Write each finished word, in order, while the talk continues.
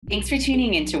Thanks for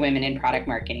tuning into Women in Product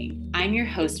Marketing. I'm your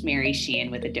host, Mary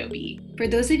Sheehan with Adobe. For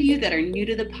those of you that are new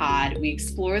to the pod, we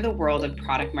explore the world of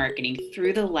product marketing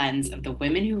through the lens of the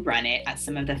women who run it at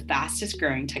some of the fastest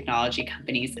growing technology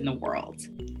companies in the world.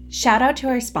 Shout out to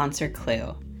our sponsor,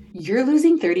 Clue. You're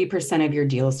losing 30% of your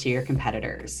deals to your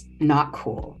competitors. Not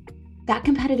cool. That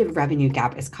competitive revenue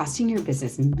gap is costing your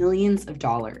business millions of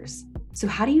dollars. So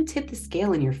how do you tip the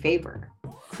scale in your favor?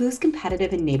 Clue's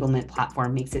competitive enablement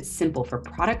platform makes it simple for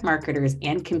product marketers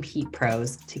and compete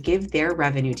pros to give their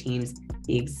revenue teams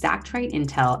the exact right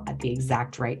intel at the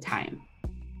exact right time.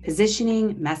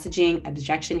 Positioning, messaging,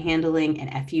 objection handling,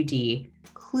 and FUD,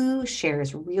 Clue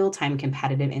shares real-time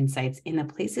competitive insights in the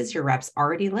places your reps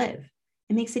already live.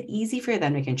 It makes it easy for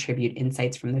them to contribute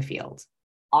insights from the field.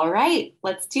 All right,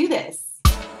 let's do this.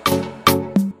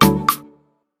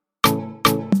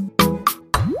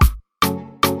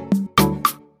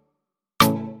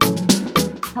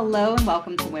 Hello and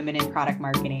welcome to Women in Product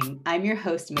Marketing. I'm your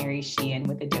host, Mary Sheehan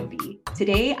with Adobe.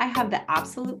 Today, I have the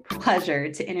absolute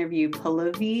pleasure to interview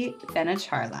Pallavi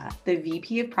Vanacharla, the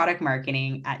VP of Product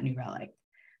Marketing at New Relic.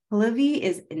 Pallavi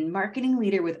is a marketing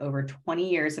leader with over 20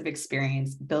 years of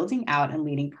experience building out and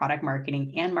leading product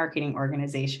marketing and marketing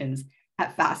organizations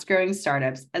at fast-growing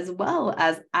startups, as well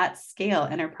as at scale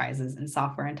enterprises in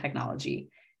software and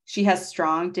technology. She has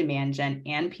strong demand gen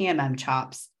and PMM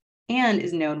chops, and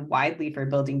is known widely for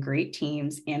building great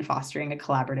teams and fostering a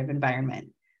collaborative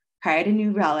environment. Prior to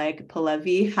New Relic,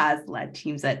 Pallavi has led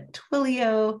teams at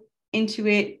Twilio,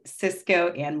 Intuit, Cisco,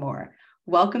 and more.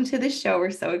 Welcome to the show.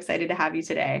 We're so excited to have you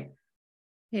today.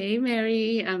 Hey,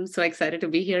 Mary. I'm so excited to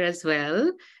be here as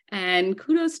well. And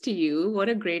kudos to you. What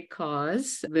a great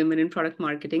cause. Women in product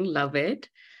marketing, love it.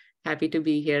 Happy to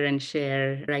be here and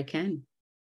share where I can.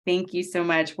 Thank you so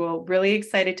much. Well, really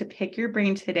excited to pick your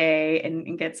brain today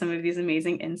and get some of these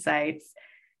amazing insights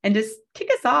and just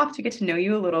kick us off to get to know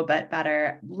you a little bit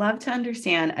better. Love to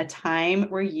understand a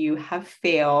time where you have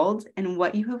failed and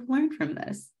what you have learned from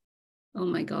this. Oh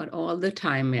my God, all the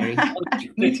time, Mary.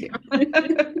 Me too.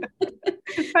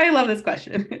 I love this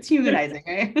question. It's humanizing,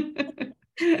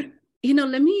 right?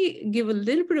 Let me give a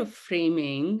little bit of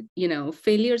framing.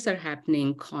 Failures are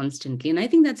happening constantly. And I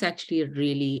think that's actually a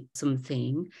really awesome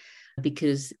thing,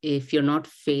 because if you're not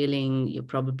failing, you're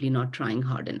probably not trying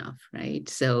hard enough, right?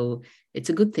 So it's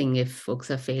a good thing if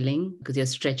folks are failing, because you're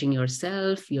stretching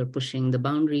yourself, you're pushing the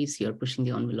boundaries, you're pushing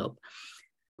the envelope.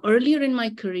 Earlier in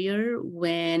my career,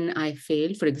 when I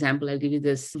failed, for example, I'll give you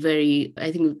this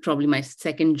I think probably my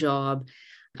second job,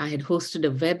 I had hosted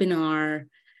a webinar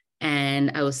and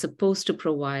I was supposed to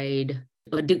provide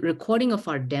a recording of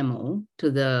our demo to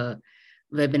the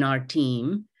webinar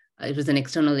team. It was an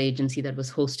external agency that was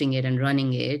hosting it and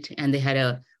running it. And they had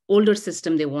an older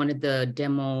system. They wanted the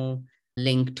demo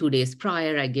link 2 days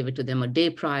prior. I gave it to them a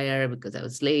day prior because I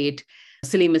was late. A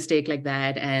silly mistake like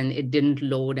that. And it didn't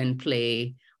load and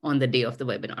play on the day of the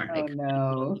webinar. Oh,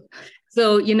 no.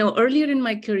 So, earlier in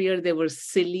my career, there were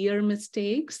sillier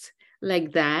mistakes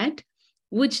like that,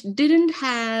 which didn't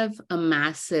have a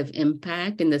massive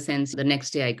impact in the sense the next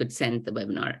day I could send the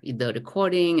webinar, the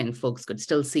recording, and folks could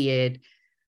still see it.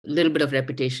 A little bit of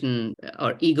reputation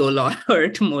or ego loss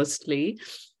hurt mostly,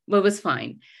 but it was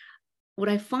fine. What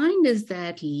I find is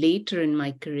that later in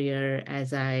my career,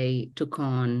 as I took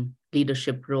on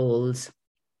leadership roles,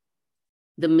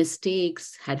 the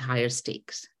mistakes had higher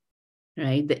stakes,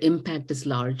 right? The impact is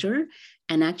larger,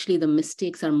 and actually the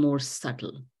mistakes are more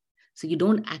subtle. So you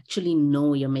don't actually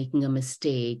know you're making a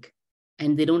mistake,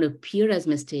 and they don't appear as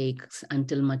mistakes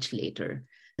until much later.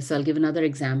 So I'll give another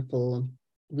example.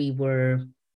 We were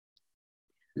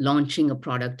launching a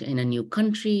product in a new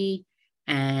country,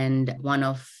 and one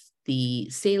of the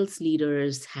sales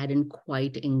leaders hadn't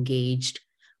quite engaged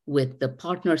with the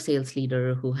partner sales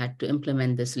leader who had to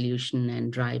implement the solution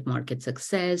and drive market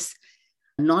success,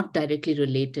 not directly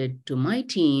related to my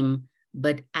team,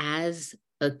 but as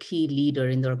a key leader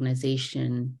in the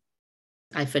organization,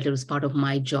 I felt it was part of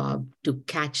my job to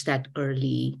catch that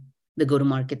early, the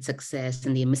go-to-market success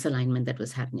and the misalignment that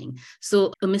was happening.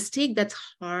 So a mistake that's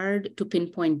hard to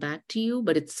pinpoint back to you,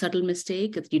 but it's a subtle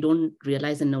mistake that you don't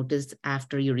realize and notice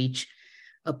after you reach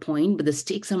a point, but the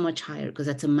stakes are much higher because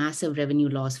that's a massive revenue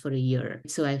loss for a year.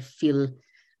 So I feel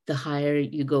the higher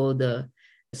you go, the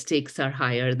stakes are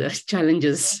higher, the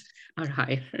challenges are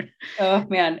higher. Oh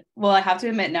man. Well, I have to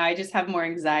admit now I just have more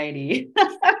anxiety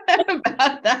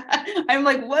about that. I'm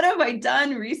like, what have I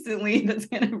done recently that's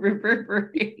going to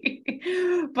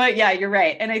reverberate? But yeah, you're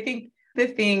right. And I think The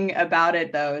thing about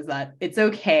it, though, is that it's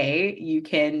okay. You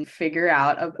can figure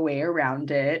out a way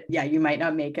around it. Yeah, you might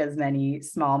not make as many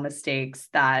small mistakes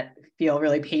that feel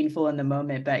really painful in the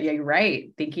moment, but yeah, you're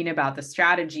right. Thinking about the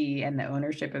strategy and the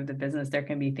ownership of the business, there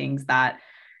can be things that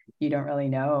you don't really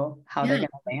know how they're going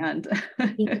to land.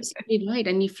 You're absolutely right.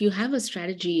 And if you have a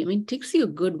strategy, I mean, it takes you a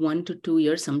good 1 to 2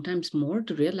 years, sometimes more,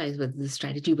 to realize whether the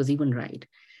strategy was even right.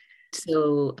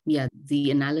 So yeah,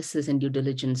 the analysis and due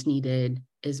diligence needed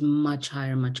is much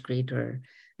higher, much greater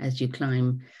as you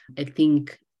climb. I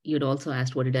think you'd also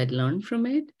asked, what did I learn from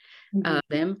it?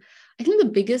 Them. I think the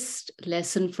biggest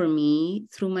lesson for me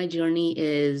through my journey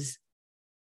is,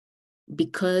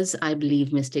 because I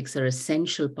believe mistakes are an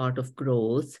essential part of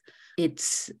growth,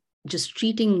 it's just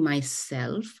treating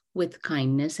myself with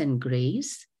kindness and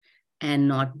grace and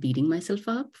not beating myself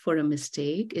up for a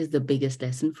mistake is the biggest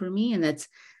lesson for me. And that's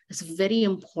very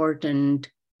important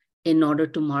in order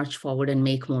to march forward and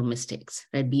make more mistakes,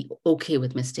 right? Be okay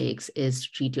with mistakes is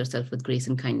treat yourself with grace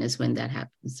and kindness when that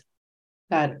happens.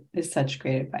 That is such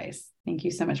great advice. Thank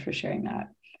you so much for sharing that.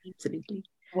 Absolutely.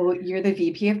 Well, you're the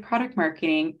VP of Product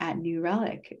Marketing at New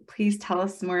Relic. Please tell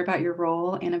us more about your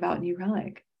role and about New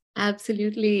Relic.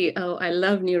 Absolutely. Oh, I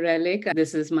love New Relic.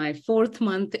 This is my 4th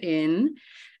month in.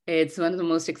 It's one of the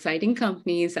most exciting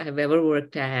companies I have ever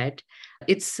worked at.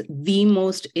 It's the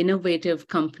most innovative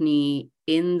company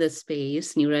in the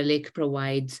space. New Relic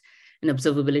provides an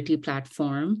observability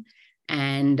platform,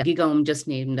 and GigaOM just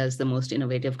named us the most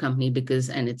innovative company because,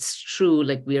 and it's true,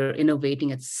 like we are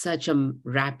innovating at such a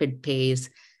rapid pace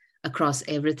across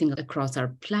everything, across our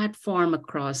platform,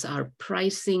 across our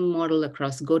pricing model,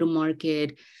 across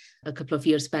go-to-market. A couple of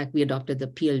years back, we adopted the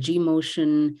PLG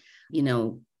motion,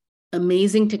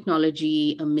 amazing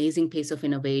technology, amazing pace of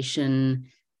innovation,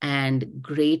 and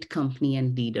great company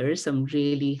and leaders. I'm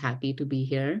really happy to be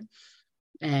here.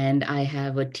 And I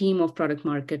have a team of product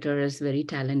marketers, very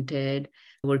talented,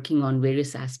 working on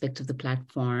various aspects of the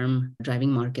platform,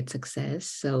 driving market success.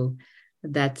 So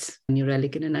that's New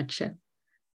Relic in a nutshell.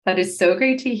 That is so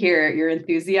great to hear. Your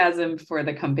enthusiasm for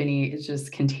the company is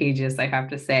just contagious, I have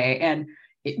to say. And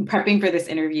prepping for this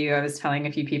interview, I was telling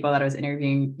a few people that I was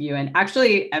interviewing you, and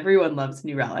actually everyone loves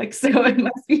New Relic. So it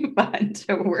must be fun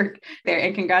to work there.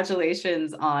 And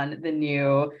congratulations on the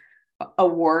new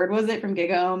award, was it from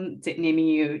GigaOM, naming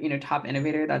you, top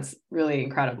innovator? That's really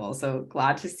incredible. So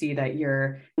glad to see that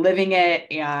you're living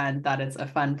it and that it's a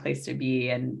fun place to be.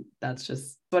 And that's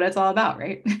just what it's all about,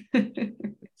 right?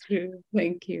 True.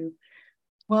 Thank you.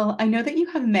 Well, I know that you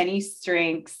have many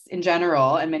strengths in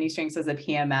general and many strengths as a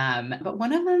PMM, but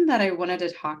one of them that I wanted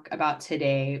to talk about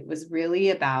today was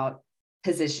really about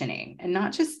positioning, and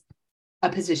not just a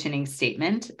positioning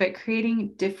statement, but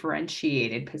creating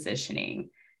differentiated positioning.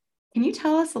 Can you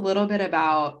tell us a little bit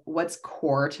about what's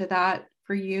core to that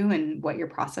for you and what your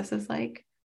process is like?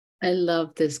 I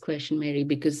love this question, Mary,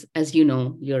 because as you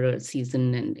know, you're a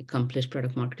seasoned and accomplished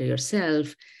product marketer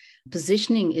yourself.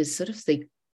 Positioning is sort of the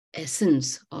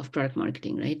essence of product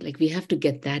marketing, right? Like we have to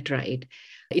get that right.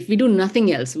 If we do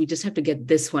nothing else, we just have to get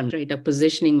this one right. Our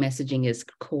positioning messaging is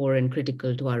core and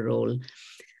critical to our role.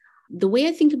 The way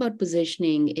I think about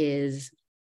positioning is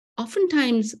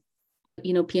oftentimes,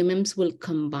 PMMs will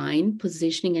combine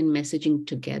positioning and messaging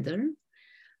together.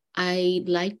 I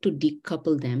like to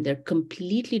decouple them. They're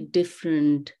completely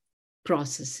different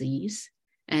processes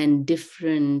and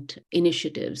different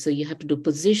initiatives. So you have to do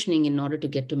positioning in order to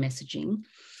get to messaging.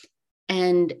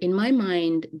 And in my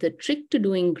mind, the trick to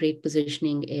doing great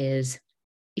positioning is,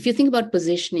 if you think about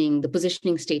positioning, the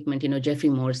positioning statement, Jeffrey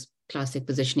Moore's classic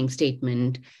positioning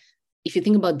statement, if you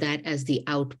think about that as the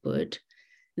output,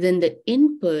 then the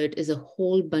input is a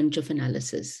whole bunch of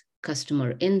analysis,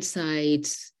 customer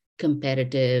insights,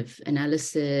 competitive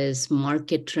analysis,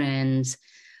 market trends,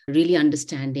 really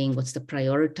understanding what's the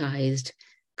prioritized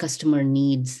customer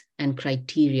needs and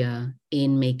criteria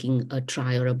in making a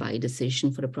try or a buy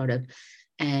decision for a product.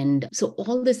 And so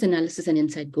all this analysis and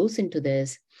insight goes into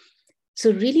this.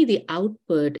 So really the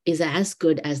output is as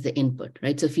good as the input,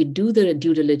 right? So if you do the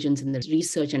due diligence and the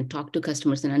research and talk to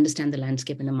customers and understand the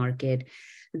landscape in the market,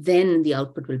 then the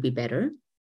output will be better.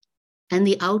 And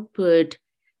the output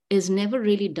is never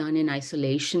really done in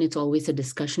isolation. It's always a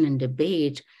discussion and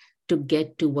debate to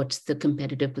get to what's the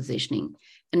competitive positioning.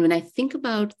 And when I think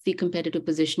about the competitive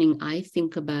positioning, I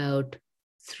think about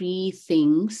 3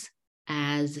 things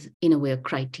as, in a way, a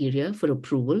criteria for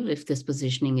approval, if this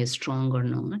positioning is strong or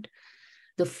not.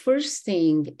 The first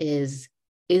thing is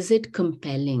it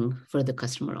compelling for the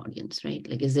customer audience, right?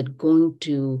 Like, is it going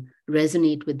to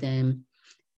resonate with them?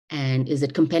 And is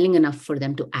it compelling enough for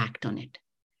them to act on it?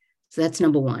 So that's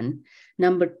number one.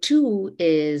 Number two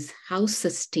is how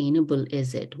sustainable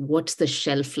is it? What's the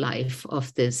shelf life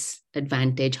of this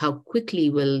advantage? How quickly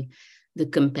will the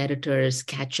competitors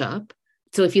catch up?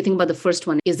 So if you think about the first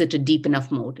one, is it a deep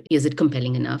enough moat? Is it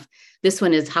compelling enough? This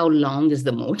one is how long is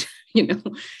the moat?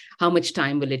 How much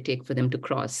time will it take for them to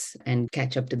cross and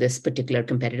catch up to this particular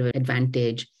competitive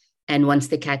advantage? And once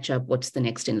they catch up, what's the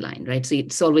next in line, right? So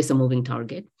it's always a moving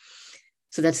target.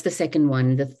 So that's the second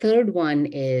one. The third one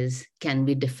is, can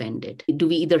we defend it? Do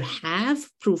we either have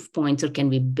proof points or can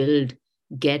we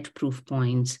get proof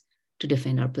points to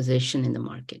defend our position in the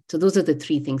market? So those are the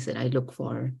three things that I look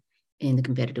for in the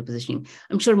competitive positioning.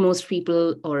 I'm sure most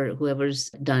people or whoever's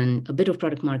done a bit of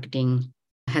product marketing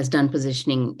has done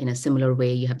positioning in a similar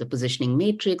way. You have the positioning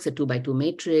matrix, a 2x2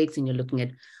 matrix, and you're looking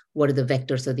at what are the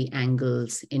vectors or the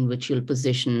angles in which you'll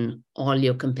position all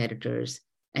your competitors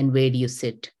and where do you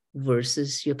sit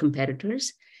versus your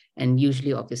competitors. And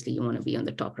usually, obviously, you want to be on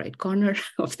the top right corner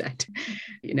of that,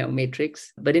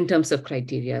 matrix. But in terms of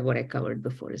criteria, what I covered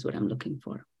before is what I'm looking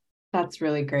for. That's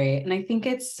really great. And I think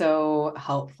it's so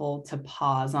helpful to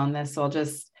pause on this. So I'll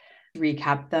just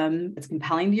recap them. It's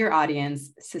compelling to your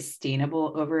audience,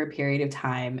 sustainable over a period of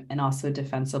time, and also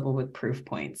defensible with proof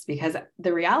points. Because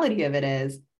the reality of it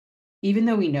is, even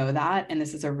though we know that, and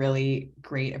this is a really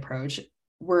great approach,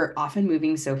 we're often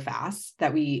moving so fast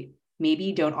that we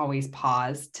maybe don't always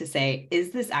pause to say,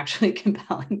 is this actually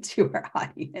compelling to our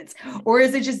audience? Or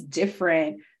is it just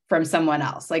different from someone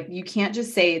else? Like, you can't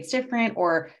just say it's different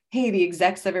or, hey, the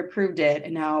execs have approved it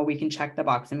and now we can check the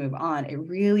box and move on. It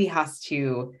really has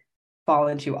to fall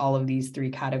into all of these three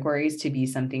categories to be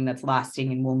something that's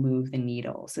lasting and will move the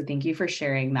needle. So thank you for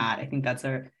sharing that. I think that's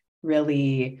a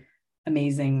really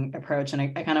amazing approach. And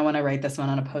I kind of want to write this one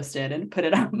on a Post-it and put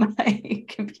it on my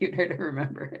computer to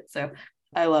remember it. So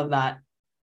I love that.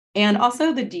 And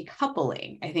also the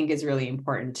decoupling, I think, is really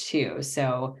important too.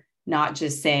 So not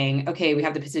just saying, okay, we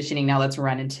have the positioning, now let's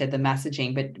run into the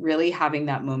messaging, but really having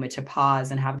that moment to pause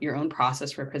and have your own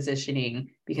process for positioning,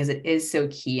 because it is so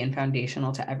key and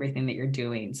foundational to everything that you're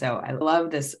doing. So I love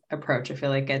this approach. I feel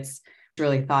like it's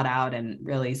really thought out and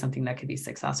really something that could be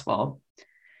successful.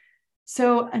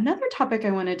 So another topic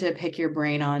I wanted to pick your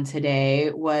brain on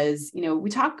today was, we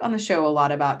talk on the show a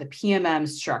lot about the PMM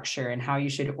structure and how you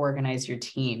should organize your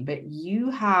team, but you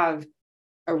have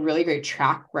a really great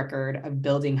track record of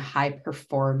building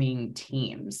high-performing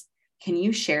teams. Can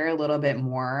you share a little bit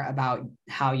more about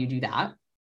how you do that?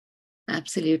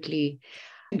 Absolutely.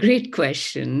 Great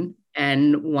question,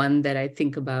 and one that I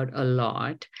think about a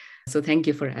lot. So thank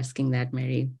you for asking that,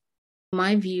 Mary.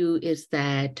 My view is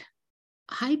that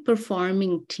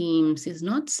high-performing teams is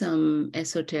not some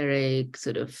esoteric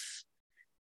sort of,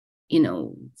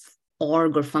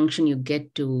 org or function you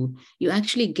get to. You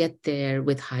actually get there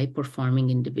with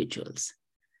high-performing individuals.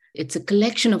 It's a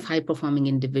collection of high-performing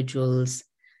individuals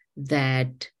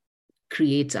that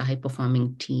creates a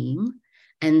high-performing team.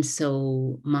 And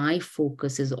so my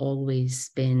focus has always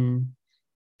been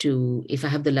to, if I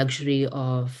have the luxury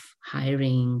of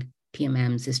hiring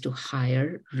PMMs, is to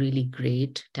hire really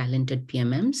great, talented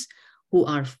PMMs who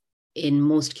are, in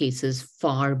most cases,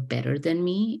 far better than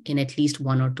me in at least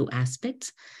one or two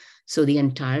aspects. So the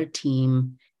entire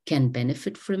team can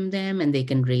benefit from them and they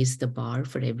can raise the bar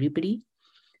for everybody.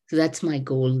 So that's my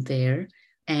goal there.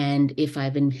 And if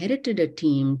I've inherited a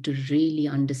team, to really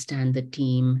understand the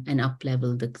team and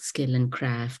up-level the skill and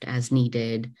craft as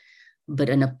needed, but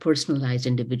on a personalized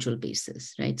individual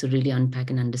basis, right? So really unpack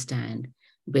and understand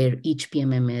where each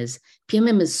PMM is.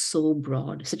 PMM is so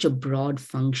broad, such a broad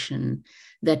function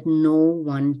that no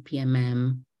one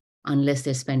PMM, unless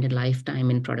they spend a lifetime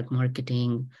in product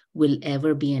marketing, will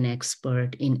ever be an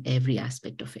expert in every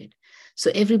aspect of it.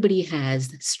 So everybody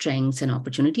has strengths and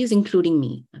opportunities, including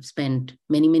me. I've spent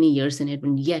many, many years in it,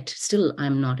 and yet still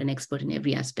I'm not an expert in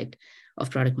every aspect of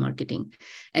product marketing.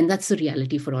 And that's the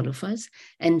reality for all of us.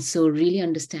 And so really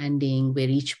understanding where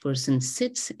each person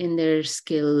sits in their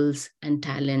skills and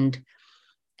talent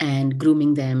and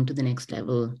grooming them to the next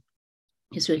level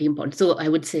is really important. So I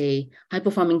would say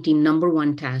high-performing team, number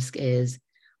one task is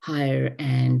hire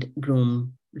and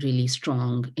groom really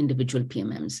strong individual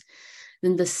PMMs.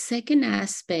 Then the second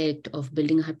aspect of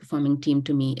building a high-performing team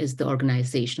to me is the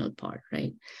organizational part,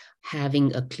 right?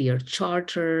 Having a clear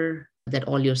charter that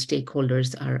all your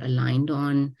stakeholders are aligned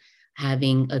on,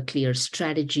 having a clear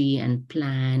strategy and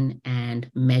plan and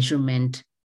measurement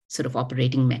sort of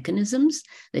operating mechanisms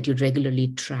that you regularly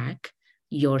track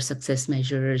your success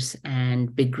measures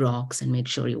and big rocks and make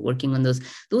sure you're working on those.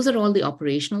 Those are all the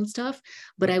operational stuff.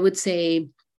 But I would say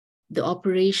the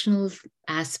operational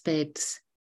aspects,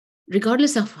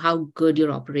 regardless of how good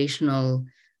your operational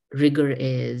rigor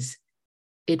is,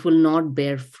 it will not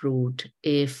bear fruit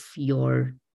if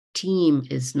your team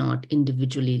is not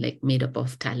individually like made up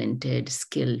of talented,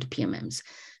 skilled PMMs.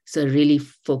 So really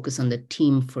focus on the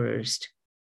team first,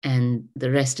 and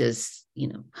the rest is,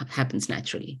 happens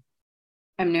naturally.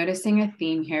 I'm noticing a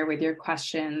theme here with your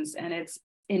questions, and it's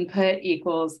input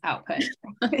equals output.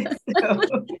 So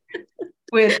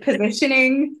with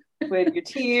positioning, with your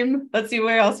team, let's see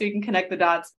where else we can connect the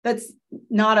dots. That's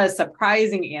not a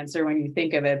surprising answer when you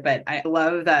think of it, but I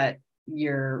love that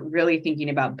you're really thinking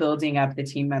about building up the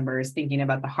team members, thinking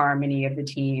about the harmony of the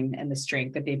team and the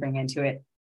strength that they bring into it.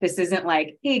 This isn't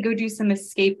like, hey, go do some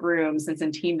escape rooms and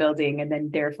some team building, and then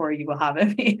therefore you will have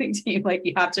an amazing team. Like,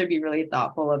 you have to be really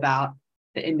thoughtful about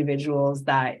the individuals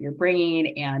that you're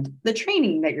bringing and the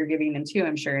training that you're giving them too,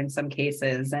 I'm sure, in some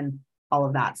cases, and all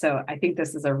of that. So I think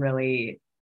this is a really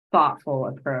thoughtful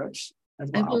approach as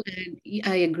well.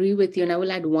 I agree with you. And I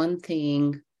will add one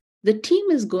thing. The team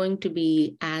is going to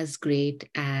be as great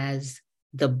as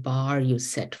the bar you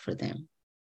set for them.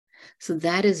 So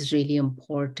that is really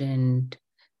important,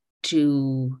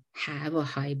 to have a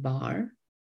high bar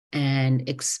and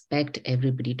expect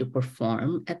everybody to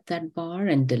perform at that bar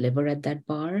and deliver at that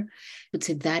bar. I would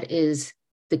say that is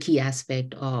the key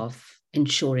aspect of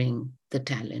ensuring the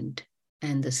talent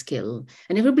and the skill.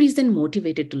 And everybody's then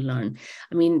motivated to learn.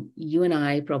 I mean, you and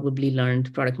I probably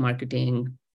learned product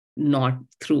marketing not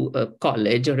through a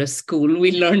college or a school.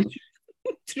 We learned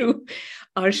through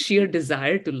our sheer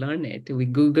desire to learn it. We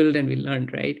Googled and we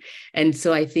learned, right? And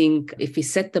so I think if we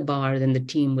set the bar, then the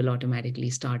team will automatically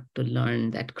start to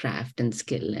learn that craft and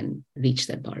skill and reach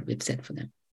that bar we've set for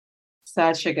them.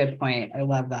 Such a good point. I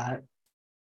love that.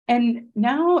 And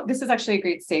now this is actually a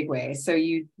great segue. So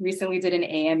you recently did an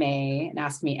AMA and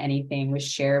Ask Me Anything with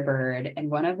Sharebird. And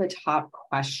one of the top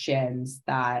questions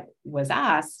that was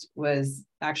asked was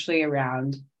actually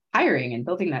around hiring and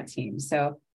building that team.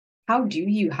 So how do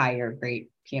you hire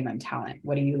great PMM talent?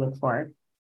 What do you look for?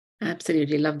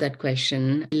 Absolutely. Love that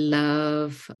question. I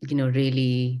love,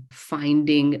 really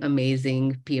finding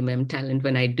amazing PMM talent.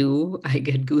 When I do, I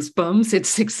get goosebumps.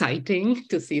 It's exciting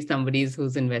to see somebody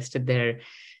who's invested their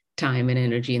time and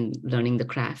energy in learning the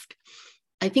craft.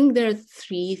 I think there are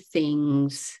three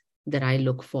things that I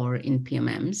look for in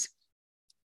PMMs.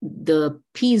 The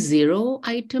P0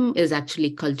 item is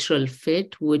actually cultural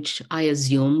fit, which I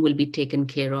assume will be taken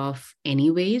care of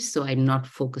anyways. So I'm not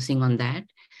focusing on that.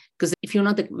 Because if you're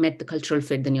not met the cultural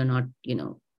fit, then you're not,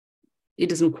 it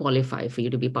doesn't qualify for you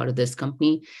to be part of this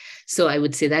company. So I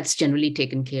would say that's generally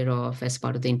taken care of as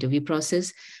part of the interview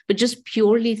process. But just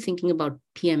purely thinking about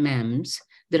PMMs,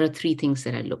 there are three things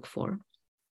that I look for.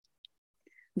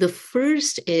 The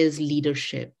first is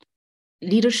leadership.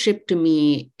 Leadership to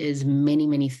me is many,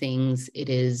 many things. It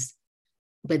is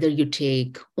whether you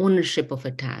take ownership of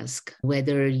a task,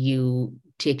 whether you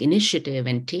take initiative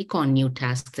and take on new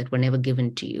tasks that were never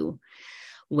given to you,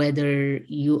 whether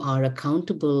you are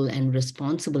accountable and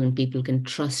responsible and people can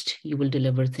trust you will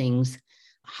deliver things,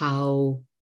 how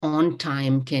on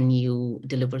time can you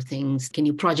deliver things, can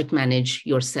you project manage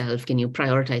yourself, can you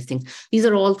prioritize things? These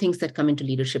are all things that come into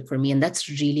leadership for me, and that's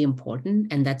really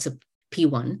important, and that's a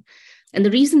P1. And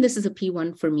the reason this is a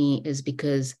P1 for me is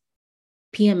because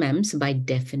PMMs, by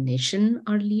definition,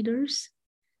 are leaders.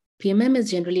 PMM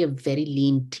is generally a very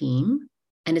lean team,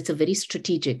 and it's a very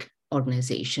strategic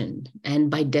organization. And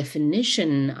by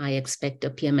definition, I expect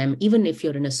a PMM, even if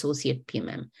you're an associate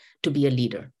PMM, to be a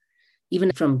leader.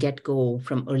 Even from get-go,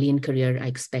 from early in career, I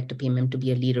expect a PMM to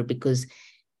be a leader, because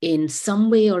in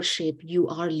some way or shape, you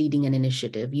are leading an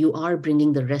initiative. You are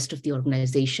bringing the rest of the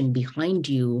organization behind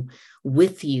you,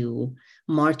 with you,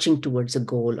 marching towards a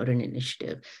goal or an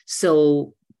initiative.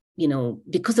 So,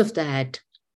 because of that,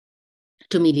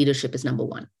 to me, leadership is number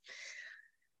one.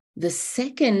 The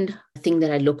second thing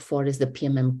that I look for is the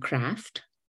PMM craft.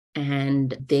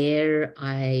 And there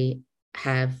I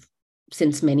have,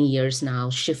 since many years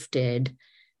now, shifted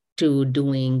to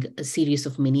doing a series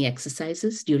of mini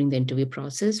exercises during the interview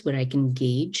process where I can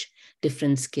gauge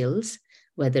different skills,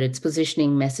 whether it's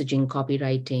positioning, messaging,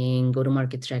 copywriting,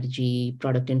 go-to-market strategy,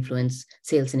 product influence,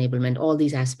 sales enablement. All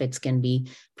these aspects can be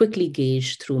quickly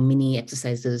gauged through mini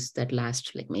exercises that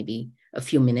last like maybe a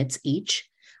few minutes each.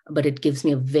 But it gives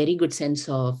me a very good sense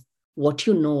of what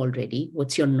you know already,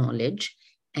 what's your knowledge,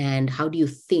 and how do you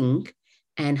think,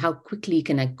 and how quickly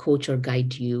can I coach or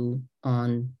guide you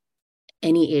on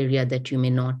any area that you may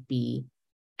not be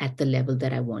at the level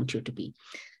that I want you to be.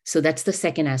 So that's the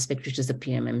second aspect, which is the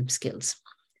PMM skills.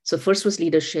 So first was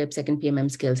leadership, second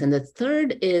PMM skills. And the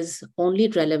third is only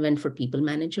relevant for people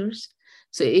managers.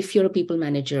 So if you're a people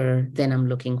manager, then I'm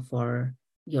looking for,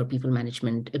 your people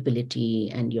management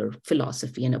ability and your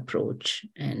philosophy and approach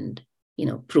and,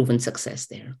 proven success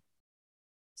there.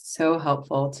 So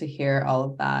helpful to hear all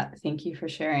of that. Thank you for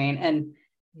sharing. And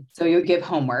so you give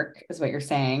homework is what you're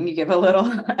saying. You give a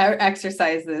little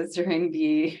exercises during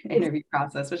the interview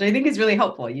process, which I think is really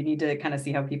helpful. You need to kind of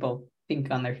see how people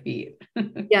think on their feet.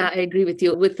 Yeah, I agree with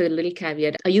you with a little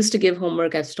caveat. I used to give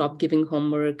homework. I've stopped giving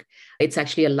homework. It's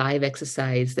actually a live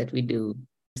exercise that we do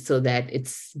so that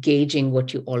it's gauging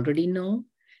what you already know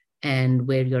and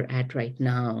where you're at right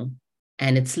now.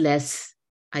 And it's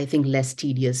I think, less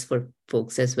tedious for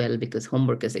folks as well, because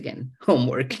homework is, again,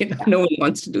 homework. No one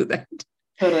wants to do that.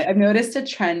 Totally. I've noticed a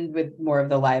trend with more of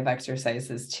the live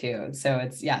exercises too. So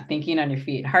it's, thinking on your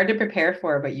feet, hard to prepare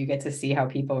for, but you get to see how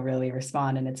people really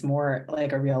respond. And it's more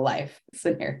like a real life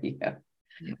scenario.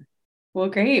 Yeah. Well,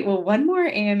 great. Well, one more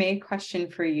AMA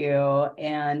question for you.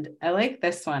 And I like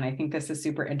this one. I think this is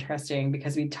super interesting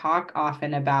because we talk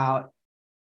often about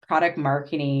product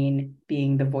marketing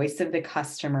being the voice of the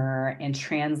customer and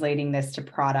translating this to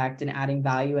product and adding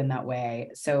value in that way.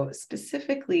 So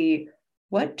specifically,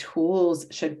 what tools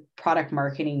should product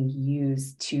marketing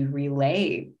use to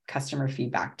relay customer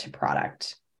feedback to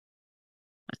product?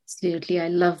 Absolutely. I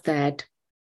love that.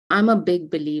 I'm a big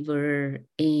believer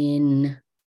in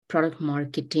product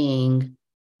marketing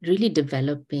really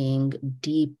developing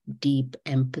deep, deep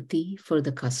empathy for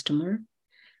the customer.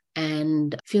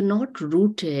 And if you're not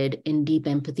rooted in deep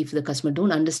empathy for the customer,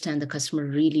 don't understand the customer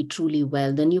really, truly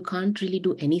well, then you can't really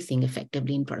do anything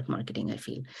effectively in product marketing, I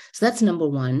feel. So that's number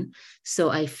one. So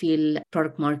I feel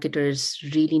product marketers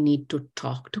really need to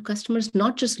talk to customers,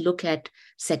 not just look at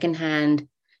secondhand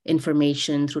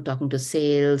information through talking to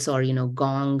sales or,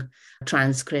 gong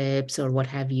transcripts or what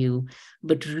have you,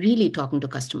 but really talking to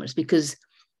customers, because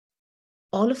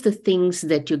all of the things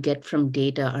that you get from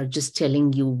data are just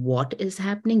telling you what is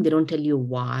happening. They don't tell you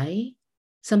why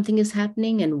something is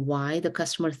happening and why the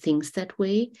customer thinks that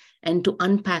way. And to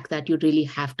unpack that, you really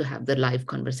have to have the live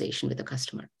conversation with the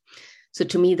customer. So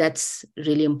to me, that's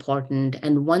really important.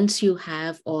 And once you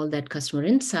have all that customer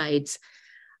insights,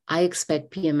 I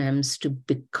expect PMMs to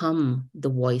become the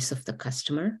voice of the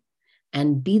customer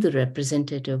and be the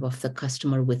representative of the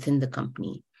customer within the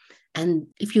company. And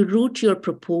if you route your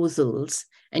proposals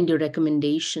and your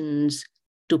recommendations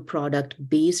to product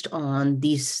based on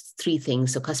these three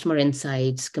things, so customer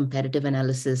insights, competitive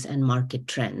analysis, and market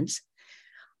trends,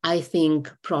 I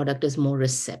think product is more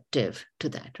receptive to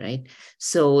that, right?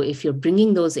 So if you're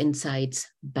bringing those insights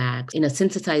back in a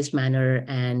synthesized manner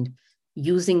and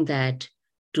using that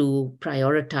to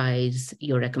prioritize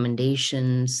your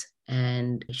recommendations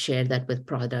and share that with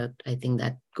product, I think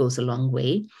that goes a long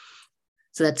way.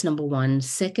 So that's number one.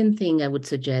 Second thing I would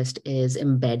suggest is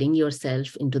embedding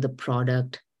yourself into the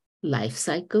product life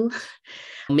cycle,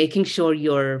 making sure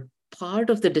you're part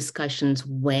of the discussions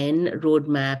when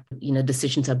roadmap,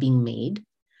 decisions are being made,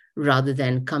 rather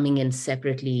than coming in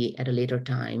separately at a later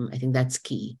time. I think that's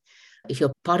key. If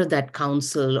you're part of that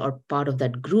council or part of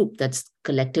that group that's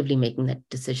collectively making that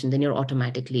decision, then you're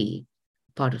automatically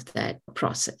part of that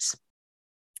process.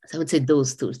 So I would say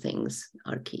those two things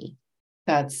are key.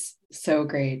 That's so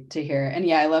great to hear.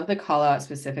 And I love the call out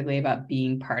specifically about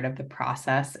being part of the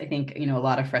process. I think, a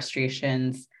lot of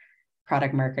frustrations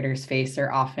product marketers face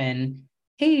are often,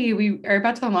 hey, we are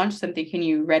about to launch something. Can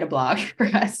you write a blog for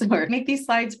us or make these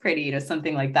slides pretty,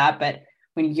 something like that. But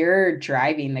when you're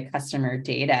driving the customer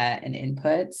data and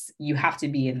inputs, you have to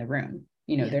be in the room.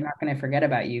 They're not going to forget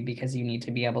about you because you need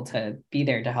to be able to be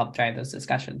there to help drive those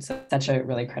discussions. So such a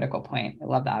really critical point. I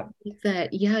love that.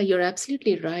 Yeah, you're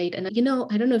absolutely right. And, I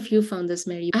don't know if you found this,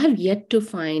 Mary. I have yet to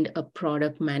find a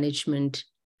product management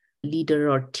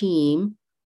leader or team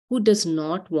who does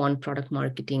not want product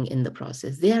marketing in the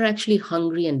process. They are actually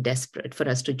hungry and desperate for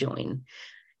us to join.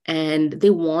 And they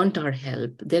want our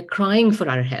help. They're crying for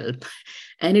our help.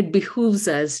 And it behooves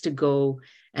us to go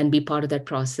and be part of that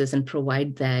process and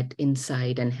provide that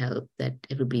insight and help that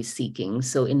everybody's seeking.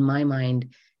 So in my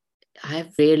mind,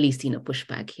 I've rarely seen a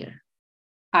pushback here.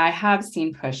 I have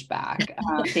seen pushback,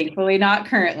 thankfully not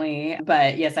currently,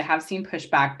 but yes, I have seen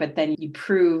pushback, but then you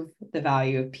prove the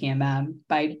value of PMM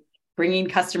by bringing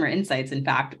customer insights, in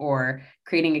fact, or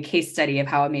creating a case study of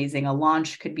how amazing a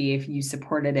launch could be if you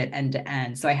supported it end to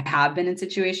end. So I have been in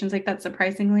situations like that,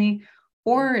 surprisingly,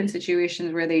 or in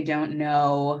situations where they don't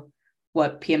know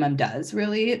what PMM does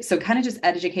really. So kind of just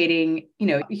educating,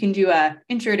 you can do a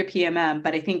intro to PMM,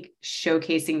 but I think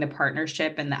showcasing the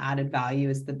partnership and the added value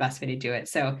is the best way to do it.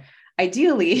 So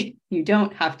ideally you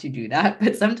don't have to do that,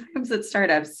 but sometimes at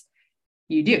startups,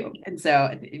 you do. And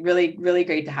so really, really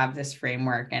great to have this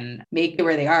framework and make it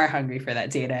where they are hungry for that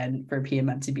data and for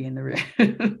PMM to be in the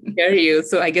room. Hear you.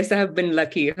 So I guess I have been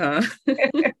lucky, huh?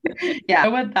 Yeah, I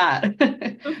want that.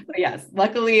 But yes,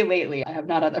 luckily lately I have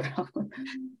not had the problem.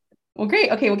 Well,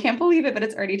 great. Okay, well, can't believe it, but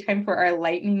it's already time for our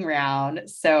lightning round.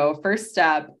 So first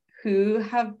up, who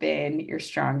have been your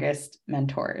strongest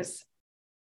mentors?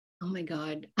 Oh my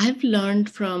God. I've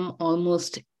learned from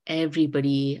almost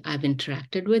everybody I've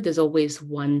interacted with. There's always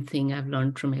one thing I've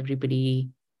learned from everybody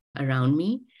around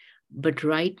me. But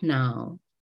right now,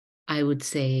 I would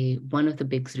say one of the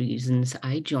big reasons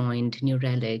I joined New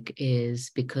Relic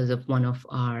is because of one of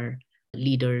our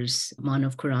leaders,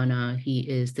 Manav Khurana. He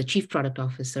is the chief product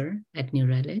officer at New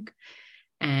Relic,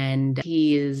 and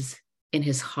he is in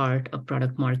his heart a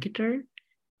product marketer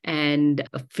and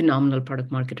a phenomenal product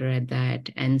marketer at that.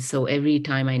 And so every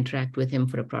time I interact with him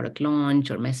for a product launch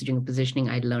or messaging or positioning,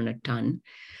 I learn a ton.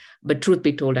 But truth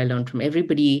be told, I learned from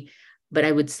everybody. But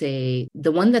I would say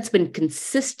the one that's been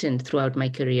consistent throughout my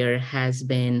career has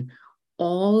been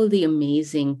all the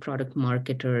amazing product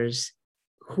marketers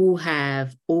who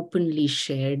have openly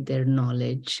shared their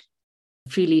knowledge,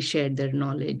 freely shared their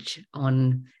knowledge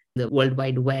on the World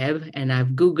Wide Web. And I've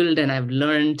Googled and I've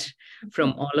learned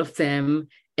from all of them.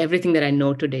 Everything that I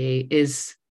know today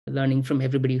is learning from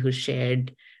everybody who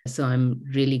shared. So I'm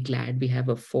really glad we have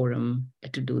a forum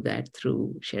to do that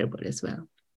through ShareBird as well.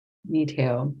 Me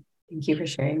too. Thank you for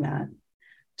sharing that.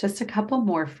 Just a couple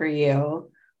more for you.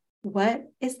 What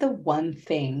is the one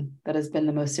thing that has been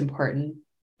the most important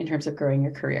in terms of growing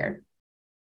your career?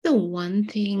 The one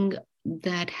thing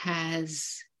that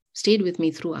has stayed with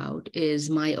me throughout is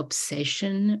my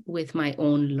obsession with my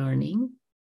own learning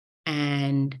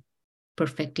and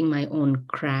perfecting my own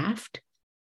craft.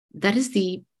 That is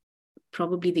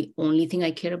probably the only thing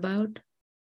I care about.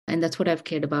 And that's what I've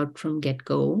cared about from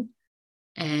get-go.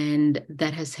 And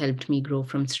that has helped me grow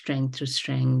from strength to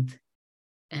strength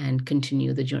and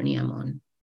continue the journey I'm on.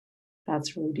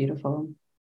 That's really beautiful.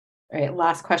 All right,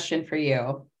 last question for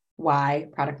you. Why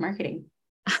product marketing?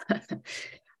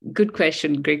 Good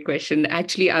question. Great question.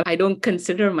 Actually, I don't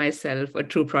consider myself a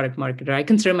true product marketer. I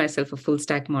consider myself a full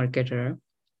stack marketer.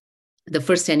 The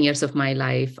first 10 years of my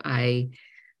life, I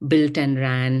built and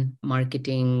ran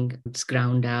marketing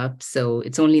ground up. So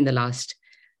it's only in the last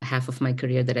half of my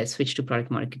career that I switched to product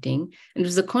marketing. And it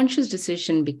was a conscious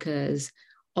decision because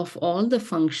of all the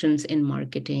functions in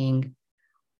marketing,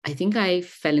 I think I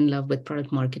fell in love with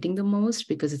product marketing the most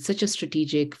because it's such a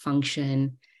strategic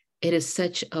function. It is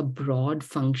such a broad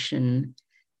function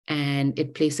and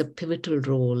it plays a pivotal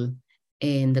role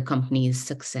in the company's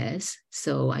success.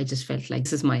 So I just felt like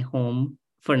this is my home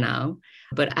for now.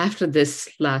 But after this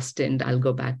last stint, I'll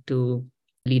go back to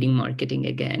leading marketing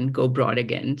again, go broad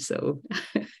again. So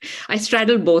I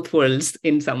straddle both worlds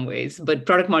in some ways, but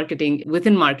product marketing,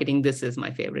 within marketing, this is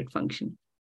my favorite function.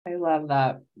 I love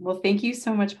that. Well, thank you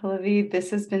so much, Pallavi.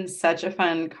 This has been such a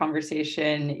fun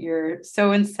conversation. You're so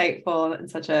insightful and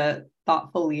such a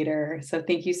thoughtful leader. So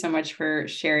thank you so much for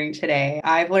sharing today.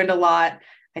 I've learned a lot.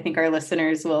 I think our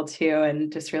listeners will too,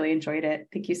 and just really enjoyed it.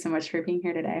 Thank you so much for being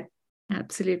here today.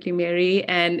 Absolutely, Mary.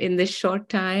 And in this short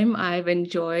time, I've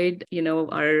enjoyed,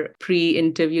 our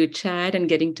pre-interview chat and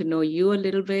getting to know you a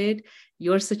little bit.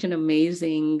 You're such an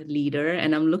amazing leader,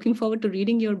 and I'm looking forward to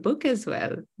reading your book as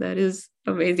well. That is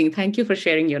amazing. Thank you for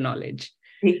sharing your knowledge.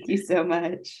 Thank you so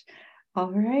much.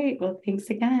 All right. Well, thanks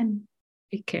again.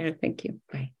 Take care. Thank you.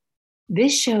 Bye.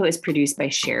 This show is produced by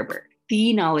ShareBird,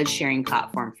 the knowledge sharing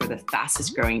platform for the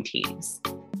fastest growing teams.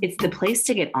 It's the place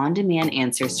to get on-demand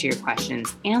answers to your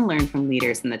questions and learn from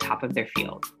leaders in the top of their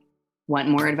field. Want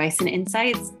more advice and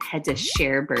insights? Head to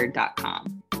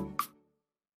sharebird.com.